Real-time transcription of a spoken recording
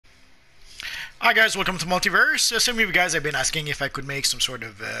Hi guys, welcome to Multiverse. Some of you guys have been asking if I could make some sort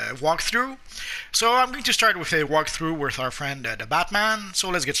of walkthrough. So I'm going to start with a walkthrough with our friend the Batman. So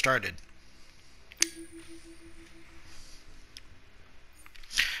let's get started.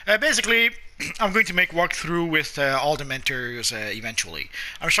 Basically, I'm going to make walkthrough with all the mentors eventually.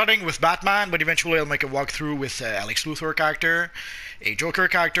 I'm starting with Batman, but eventually I'll make a walkthrough with Alex Luthor character, a Joker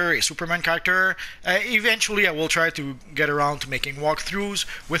character, a Superman character. Eventually I will try to get around to making walkthroughs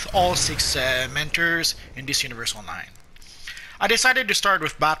with all 6 mentors in this universe online. I decided to start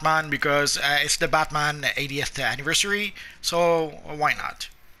with Batman because it's the Batman 80th anniversary, so why not?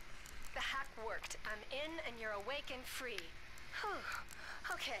 The hack worked. I'm in and you're awake and free. Whew.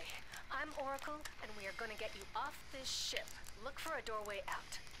 Okay, I'm Oracle and we are going to get you off this ship. Look for a doorway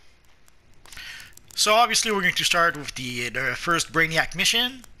out. So obviously we're going to start with the first Braniac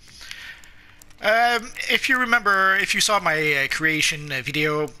mission. If you remember, if you saw my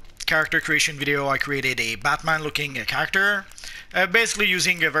character creation video, I created a Batman looking character. Basically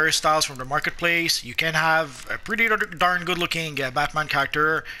using various styles from the marketplace. You can have a pretty darn good looking Batman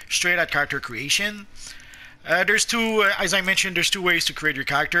character straight at character creation. There's two, as I mentioned, there's 2 ways to create your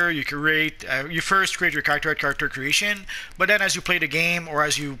character. You first create your character at character creation, but then as you play the game or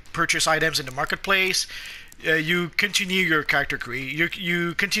as you purchase items in the marketplace, you continue your character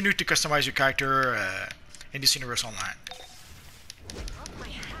you continue to customize your character in this universe online.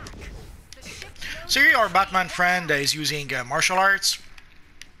 So here our Batman friend is using martial arts,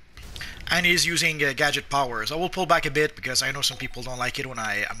 and he's using gadget powers. I will pull back a bit because I know some people don't like it when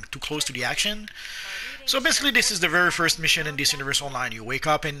I'm too close to the action. So basically this is the very first mission in this universe online. You wake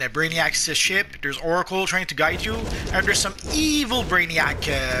up in Braniac's ship, there's Oracle trying to guide you, and there's some evil Braniac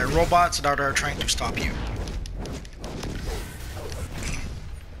robots that are trying to stop you.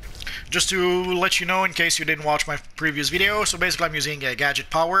 Just to let you know in case you didn't watch my previous video, so basically I'm using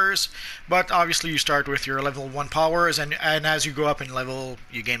gadget powers, but obviously you start with your level 1 powers, and as you go up in level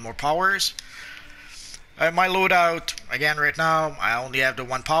you gain more powers. My loadout, again right now, I only have the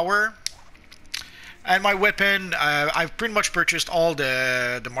 1 power. And my weapon, I've pretty much purchased all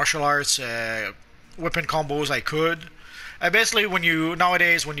the martial arts weapon combos I could. Basically,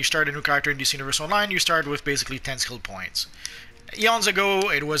 nowadays when you start a new character in this universe online, you start with basically 10 skill points. Eons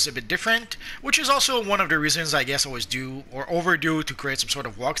ago, it was a bit different, which is also one of the reasons I guess I was due or overdue to create some sort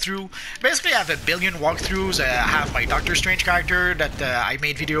of walkthrough. Basically, I have a billion walkthroughs. I have my Doctor Strange character that I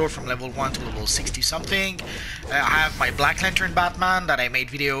made video from level 1 to level 60 something. I have my Black Lantern Batman that I made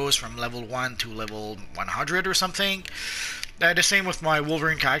videos from level 1 to level 100 or something. The same with my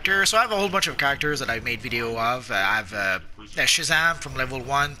Wolverine character. So I have a whole bunch of characters that I made video of. I have Shazam from level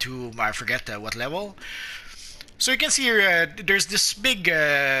 1 to I forget what level. So you can see here, there's this big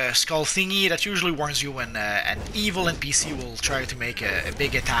skull thingy that usually warns you when an evil NPC will try to make a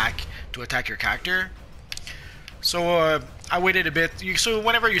big attack to attack your character. So I waited a bit. So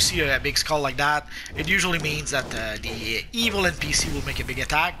whenever you see a big skull like that, it usually means that the evil NPC will make a big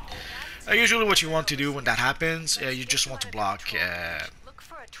attack. Usually what you want to do when that happens, you just want to block. Look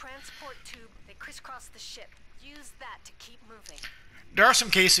for a transport tube. They crisscross the ship. Use that to keep moving. There are some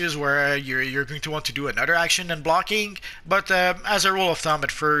cases where you're going to want to do another action than blocking, but as a rule of thumb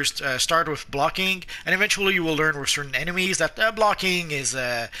at first, start with blocking, and eventually you will learn with certain enemies that blocking is,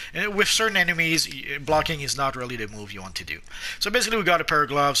 with certain enemies, blocking is not really the move you want to do. So basically we got a pair of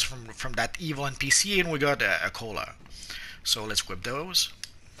gloves from that evil NPC, and we got a cola. So let's equip those.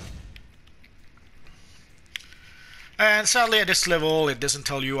 And sadly at this level it doesn't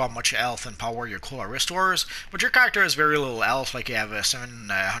tell you how much health and power your cola restores, but your character has very little health, like you have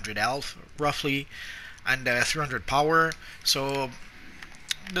 700 health roughly, and 300 power, so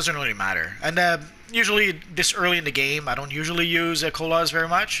it doesn't really matter. And usually this early in the game I don't usually use colas very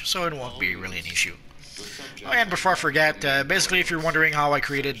much, so it won't be really an issue. Oh, and before I forget, basically if you're wondering how I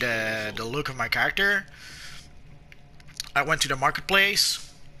created the look of my character, I went to the marketplace.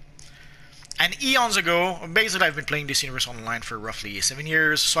 And eons ago, basically I've been playing this universe online for roughly 7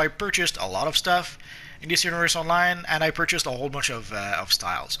 years, so I purchased a lot of stuff in this universe online, and I purchased a whole bunch of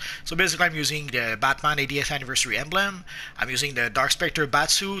styles. So basically I'm using the Batman 80th anniversary emblem, I'm using the Dark Spectre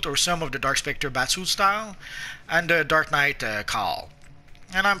batsuit, or some of the Dark Spectre batsuit style, and the Dark Knight cowl.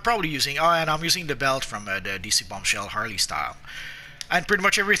 And I'm probably using, I'm using the belt from the DC Bombshell Harley style. And pretty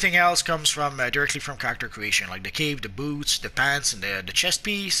much everything else comes from directly from character creation, like the cape, the boots, the pants, and the chest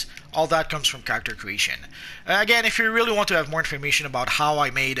piece. All that comes from character creation. Again, if you really want to have more information about how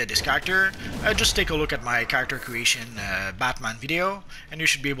I made this character, just take a look at my character creation Batman video, and you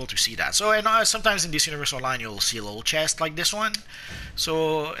should be able to see that. So, and sometimes in this universe online, you'll see a little chest like this one.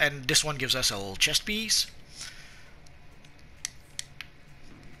 So, and this one gives us a little chest piece.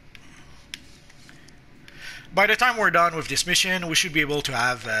 By the time we're done with this mission, we should be able to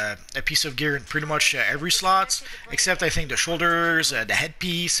have a piece of gear in pretty much every slot, except I think the shoulders, the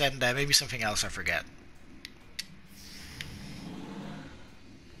headpiece, and maybe something else I forget.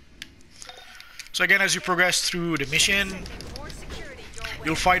 So again, as you progress through the mission,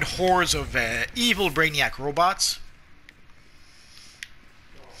 you'll find hordes of evil Braniac robots.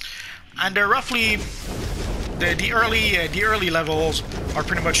 And they're roughly the early levels are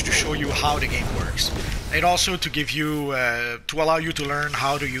pretty much to show you how the game works. And also to give you to allow you to learn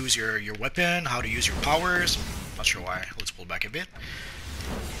how to use your weapon, how to use your powers. Not sure why. Let's pull back a bit.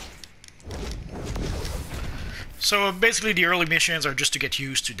 So basically, the early missions are just to get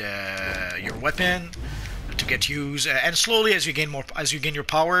used to your weapon, to get used, and slowly as you gain your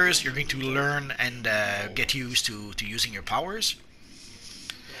powers, you're going to learn and get used to using your powers.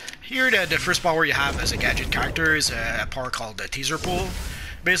 Here, the first power you have as a gadget character is a power called the taser pull.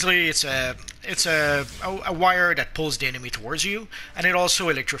 Basically, it's a wire that pulls the enemy towards you, and it also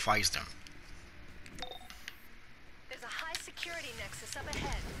electrifies them. There's a high security nexus up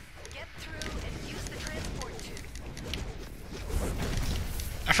ahead. Get through and use the transport tube.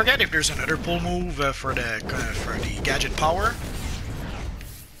 I forget if there's another pull move for the gadget power.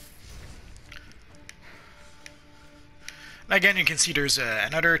 Again, you can see there's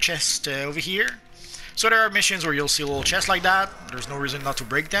another chest over here. So there are missions where you'll see a little chest like that. There's no reason not to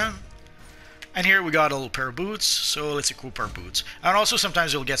break them. And here we got a little pair of boots, so let's equip our boots. And also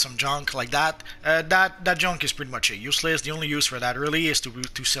sometimes you'll get some junk like that. That junk is pretty much useless. The only use for that really is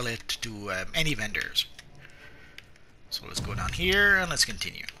to sell it to any vendors. So let's go down here and let's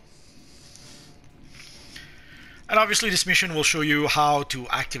continue. And obviously this mission will show you how to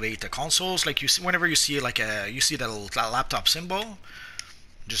activate the consoles. Like whenever you see you see that little laptop symbol,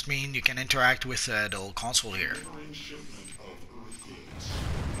 just mean you can interact with the little console here.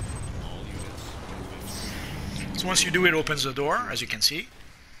 So once you do, it opens the door, as you can see.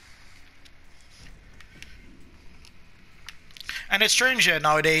 And it's strange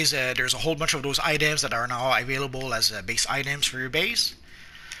nowadays, there's a whole bunch of those items that are now available as base items for your base.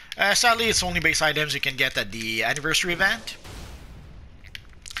 Sadly, it's only base items you can get at the anniversary event.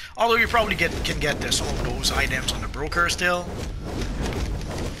 Although you probably can get some of those items on the broker still.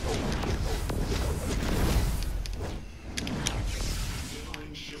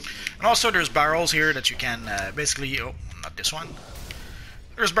 And also there's barrels here that you can basically, oh, not this one.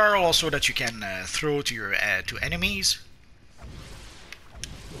 There's barrel also that you can throw to your to enemies.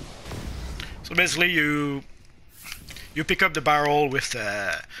 So basically you pick up the barrel with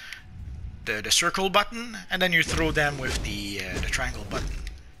the circle button, and then you throw them with the triangle button.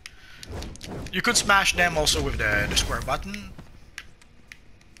 You could smash them also with the square button.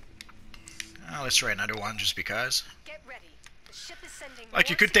 Let's try another one just because. Get ready. The ship is sending Like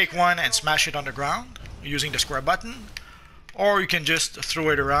you could take one and smash it on the ground using the square button, or you can just throw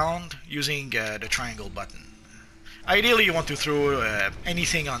it around using the triangle button. Ideally, you want to throw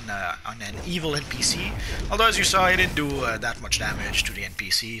anything on an evil NPC. Although, as you saw, it didn't do that much damage to the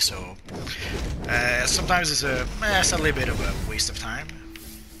NPC, so sometimes it's sadly a bit of a waste of time.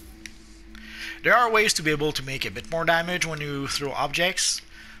 There are ways to be able to make a bit more damage when you throw objects,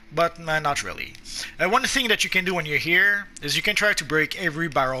 but not really. One thing that you can do when you're here is you can try to break every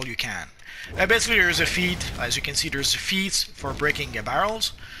barrel you can. Basically, there's a feat. As you can see, there's feats for breaking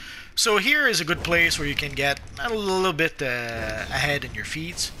barrels. So here is a good place where you can get a little bit ahead in your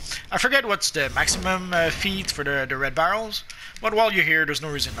feats. I forget what's the maximum feat for the red barrels, but while you're here, there's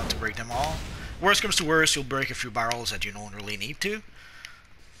no reason not to break them all. Worst comes to worst, you'll break a few barrels that you don't really need to.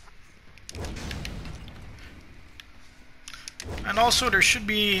 And also there should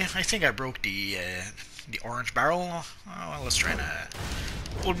be, I think I broke the orange barrel. Well, let's try and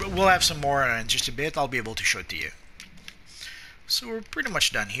we'll have some more in just a bit. I'll be able to show it to you. So we're pretty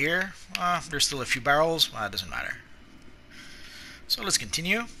much done here. There's still a few barrels. It doesn't matter. So let's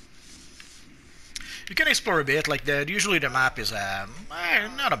continue. You can explore a bit. Like usually the map is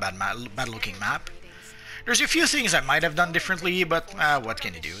not a bad looking map. There's a few things I might have done differently, but what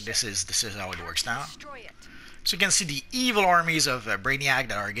can you do? This is how it works now. So you can see the evil armies of Braniac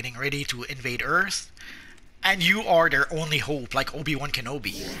that are getting ready to invade Earth, and you are their only hope, like Obi-Wan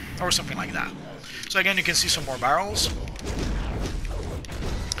Kenobi or something like that. So again, you can see some more barrels.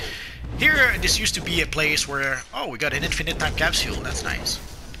 Here, this used to be a place where, oh, we got an infinite time capsule. That's nice.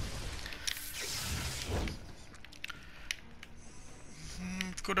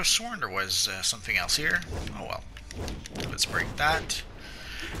 Could have sworn there was something else here. Oh well. Let's break that.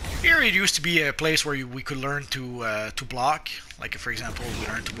 Here it used to be a place where we could learn to block. Like for example, we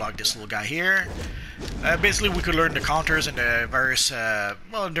learned to block this little guy here. Basically, we could learn the counters and the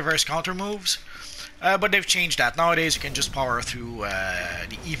various counter moves. But they've changed that. Nowadays you can just power through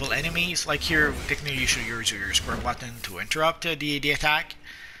the evil enemies. Like here, technically you should use your square button to interrupt the attack.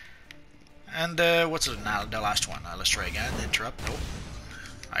 And what's the last one? Let's try again. Interrupt. Nope.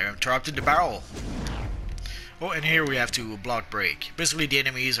 I interrupted the barrel. Oh, and here we have to block break. Basically the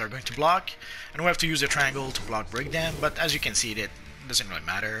enemies are going to block, and we have to use the triangle to block break them, but as you can see, it doesn't really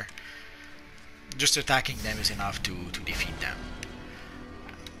matter. Just attacking them is enough to defeat them.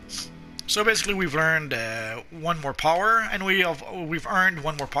 So basically we've learned one more power, and we've earned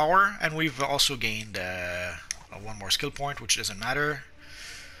one more power, and we've also gained one more skill point, which doesn't matter.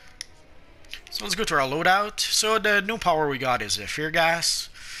 So let's go to our loadout. So the new power we got is Fear Gas.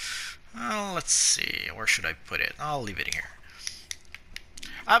 Let's see, where should I put it? I'll leave it here.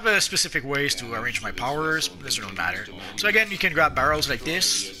 I have specific ways to arrange my powers, but it doesn't really matter. So again, you can grab barrels like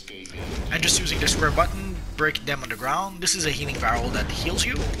this, and just using the square button, break them on the ground. This is a healing barrel that heals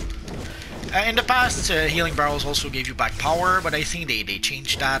you. In the past, healing barrels also gave you back power, but I think they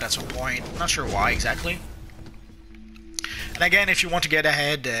changed that at some point. I'm not sure why exactly. And again, if you want to get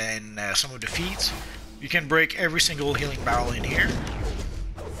ahead in some of the feats, you can break every single healing barrel in here.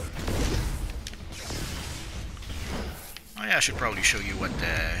 Oh yeah, I should probably show you what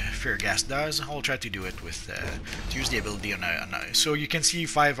Fear Gas does. I'll try to do it with to use the ability on a. So you can see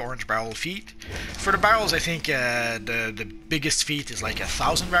 5 orange barrel feet. For the barrels, I think the biggest feat is like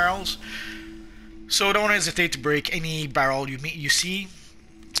 1,000 barrels. So don't hesitate to break any barrel you see.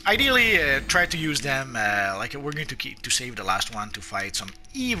 Ideally, try to use them like we're going to save the last one to fight some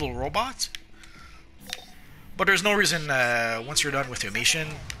evil robots. But there's no reason once you're done with your mission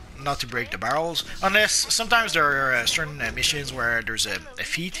not to break the barrels, unless sometimes there are certain missions where there's a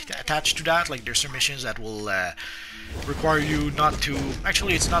feat attached to that. Like there's some missions that will require you not to.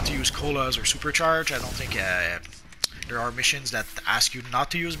 Actually, it's not to use colas or supercharge. I don't think there are missions that ask you not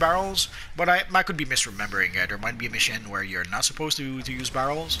to use barrels, but I could be misremembering. There might be a mission where you're not supposed to use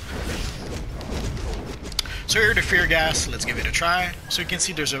barrels. So here the Fear Gas. Let's give it a try. So you can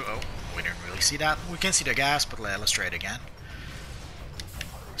see there's a. Oh, we didn't really see that. We can see the gas, but let's try it again.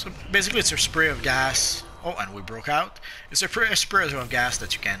 So basically it's a spray of gas. Oh, and we broke out. It's a spray of gas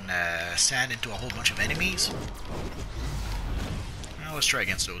that you can send into a whole bunch of enemies. Now let's try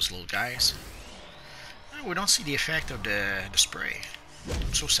against those little guys. Oh, we don't see the effect of the spray.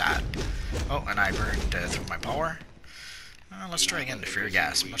 I'm so sad. Oh, and I burned through my power. Let's try again the Fear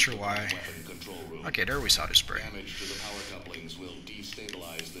Gas. I'm not sure why. Okay, there we saw the spray.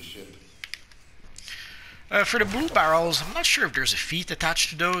 For the blue barrels, I'm not sure if there's a feat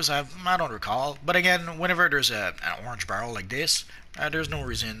attached to those. I don't recall. But again, whenever there's an orange barrel like this, there's no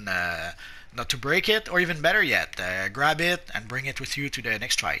reason not to break it, or even better yet, grab it and bring it with you to the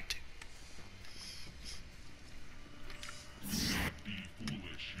next fight.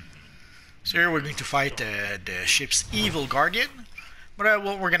 So here we're going to fight the ship's evil guardian, but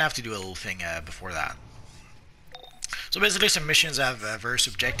well, we're going to have to do a little thing before that. So basically some missions have various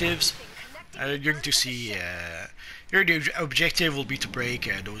objectives. You're going to see here the objective will be to break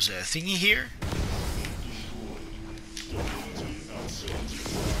those thingy here.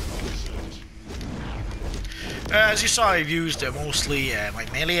 As you saw, I've used mostly my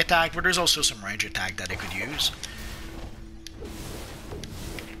melee attack, but there's also some range attack that I could use.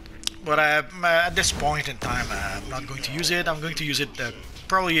 But at this point in time, I'm not going to use it. I'm going to use it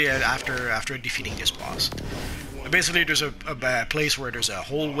probably after defeating this boss. Basically, there's a place where there's a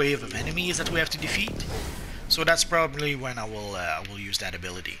whole wave of enemies that we have to defeat. So that's probably when I will use that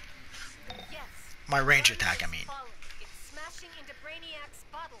ability. My range attack, I mean.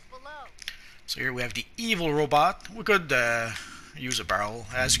 So here we have the evil robot. We could use a barrel.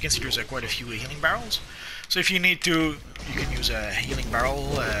 As you can see, there's quite a few healing barrels. So if you need to, you can use a healing barrel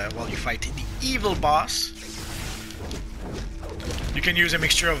while you fight the evil boss. You can use a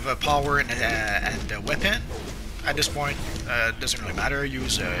mixture of power and weapon. At this point, it doesn't really matter.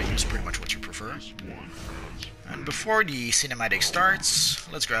 Use pretty much what you prefer. And before the cinematic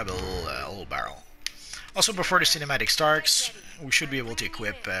starts, let's grab a little barrel. Also, before the cinematic starts, we should be able to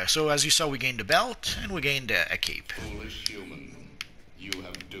equip. So as you saw, we gained a belt and we gained a cape. Foolish human, you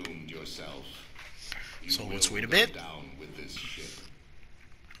have doomed yourself. So let's wait a bit. With this ship.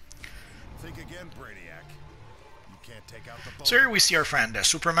 Think again, Braniac. You can't take out the boat. So here we see our friend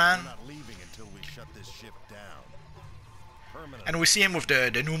Superman. We're not leaving until we shut this ship down. And we see him with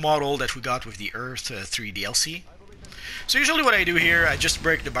the new model that we got with the Earth 3 DLC. So usually what I do here, I just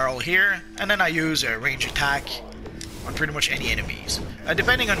break the barrel here, and then I use a range attack on pretty much any enemies.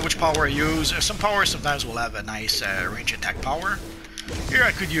 Depending on which power I use, some powers sometimes will have a nice range attack power. Here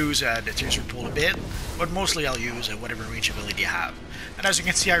I could use the taser tool a bit, but mostly I'll use whatever range ability I have. And as you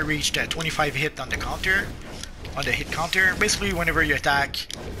can see, I reached 25 hit on the counter, on the hit counter. Basically, whenever you attack,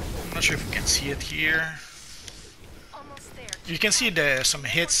 I'm not sure if you can see it here. You can see some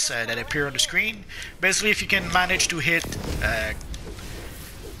hits that appear on the screen. Basically, if you can manage to hit,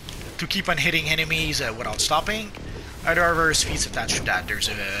 to keep on hitting enemies without stopping, there are various feats attached to that. There's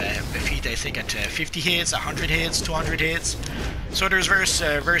a feat I think at 50 hits, 100 hits, 200 hits. So there's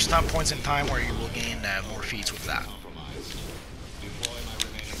various time points in time where you will gain more feats with that.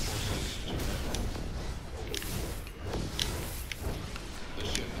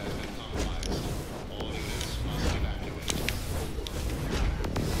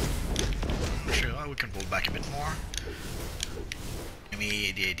 We can pull back a bit more.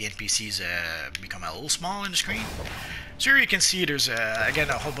 The NPCs become a little small in the screen. So here you can see there's again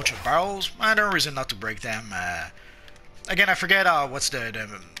a whole bunch of barrels. No reason not to break them. Again, I forget what's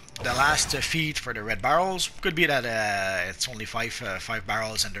the last feat for the red barrels. Could be that it's only five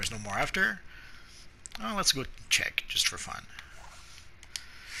barrels and there's no more after. Let's go check just for fun.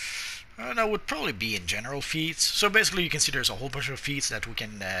 That would probably be in general feats. So basically, you can see there's a whole bunch of feats that we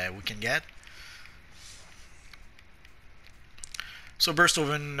can get. So burst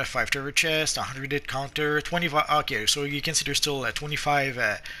open 5 turret chest, 100 hit counter, 25. Okay, so you can see there's still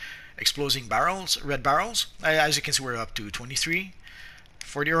 25 exploding barrels, red barrels. As you can see, we're up to 23.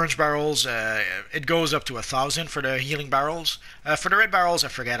 For the orange barrels, it goes up to 1,000 for the healing barrels. For the red barrels, I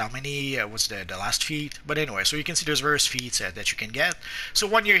forget how many was the last feat. But anyway, so you can see there's various feats that you can get. So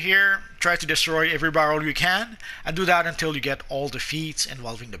when you're here, try to destroy every barrel you can, and do that until you get all the feats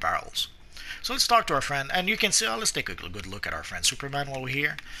involving the barrels. So let's talk to our friend, and you can see, let's take a good look at our friend Superman while we're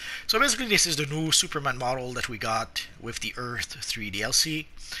here. So basically this is the new Superman model that we got with the Earth 3 DLC.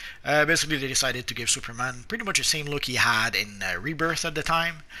 Basically they decided to give Superman pretty much the same look he had in Rebirth at the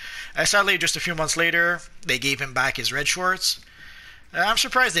time. Sadly, just a few months later, they gave him back his red shorts. I'm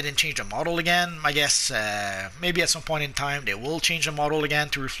surprised they didn't change the model again. I guess maybe at some point in time they will change the model again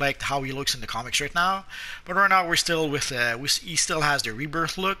to reflect how he looks in the comics right now. But right now we're still with, he still has the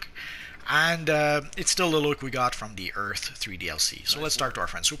Rebirth look. And it's still the look we got from the Earth 3 DLC. So let's talk to our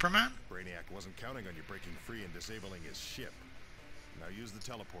friend Superman. Braniac wasn't counting on you breaking free and disabling his ship. Now use the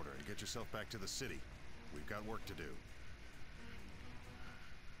teleporter and get yourself back to the city. We've got work to do.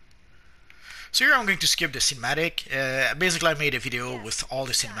 So here I'm going to skip the cinematic. Basically I made a video with all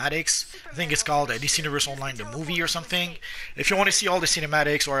the cinematics. I think it's called DC Universe Online the movie or something. If you want to see all the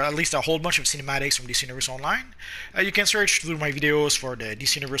cinematics, or at least a whole bunch of cinematics from DC Universe Online, you can search through my videos for the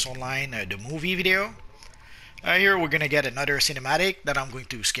DC Universe Online the movie video. Here we're going to get another cinematic that I'm going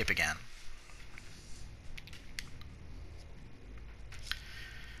to skip again.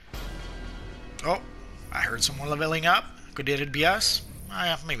 Oh, I heard someone leveling up. Could it be us?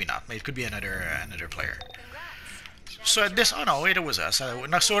 Maybe not. It could be another player. So at this, oh no, wait, it was us.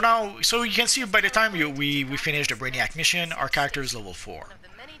 So you can see by the time we finish the Braniac mission, our character is level 4.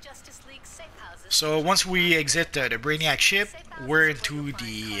 So once we exit the Braniac ship, we're into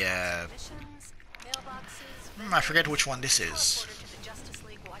the I forget which one this is.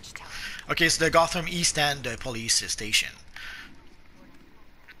 Okay, it's the Gotham East End police station.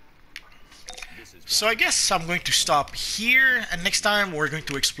 So I guess I'm going to stop here, and next time we're going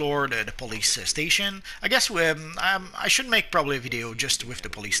to explore the police station. I guess I should make probably a video just with the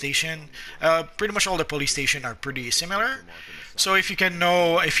police station. Pretty much all the police stations are pretty similar. So if you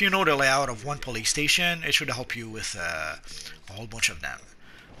know the layout of one police station, it should help you with a whole bunch of them.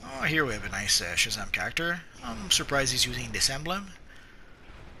 Oh, here we have a nice Shazam character. I'm surprised he's using this emblem.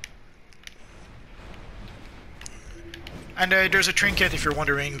 And there's a trinket, if you're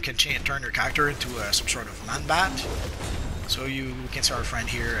wondering, you can turn your character into some sort of man-bat. So you can see our friend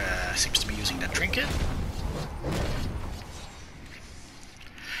here seems to be using that trinket.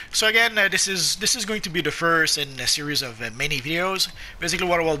 So again, this is going to be the first in a series of many videos. Basically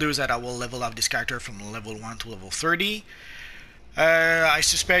what I will do is that I will level up this character from level 1 to level 30. I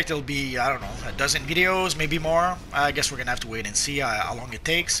suspect it'll be, I don't know, a dozen videos, maybe more. I guess we're gonna have to wait and see how long it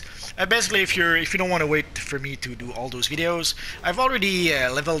takes. Basically, if you don't want to wait for me to do all those videos, I've already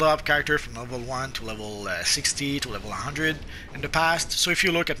leveled up character from level 1 to level 60 to level 100 in the past. So if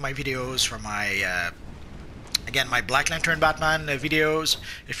you look at my videos from my again, my Black Lantern Batman videos,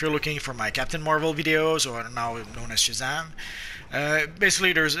 if you're looking for my Captain Marvel videos, or now known as Shazam,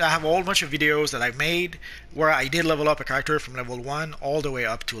 basically I have a whole bunch of videos that I've made where I did level up a character from level 1 all the way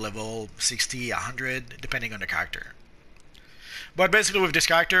up to level 60, 100, depending on the character. But basically with this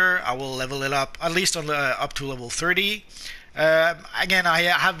character, I will level it up at least up to level 30. Again, I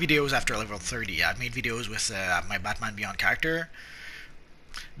have videos after level 30. I've made videos with my Batman Beyond character.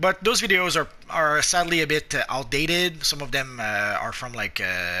 But those videos are sadly a bit outdated. Some of them are from like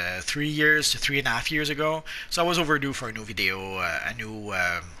 3 years to 3.5 years ago. So I was overdue for a new video, a new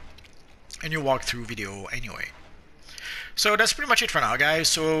walkthrough video anyway. So that's pretty much it for now, guys.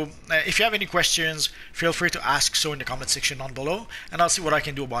 So if you have any questions, feel free to ask so in the comment section down below, and I'll see what I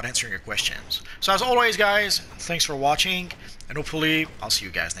can do about answering your questions. So as always, guys, thanks for watching, and hopefully I'll see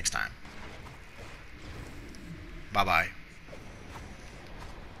you guys next time. Bye-bye.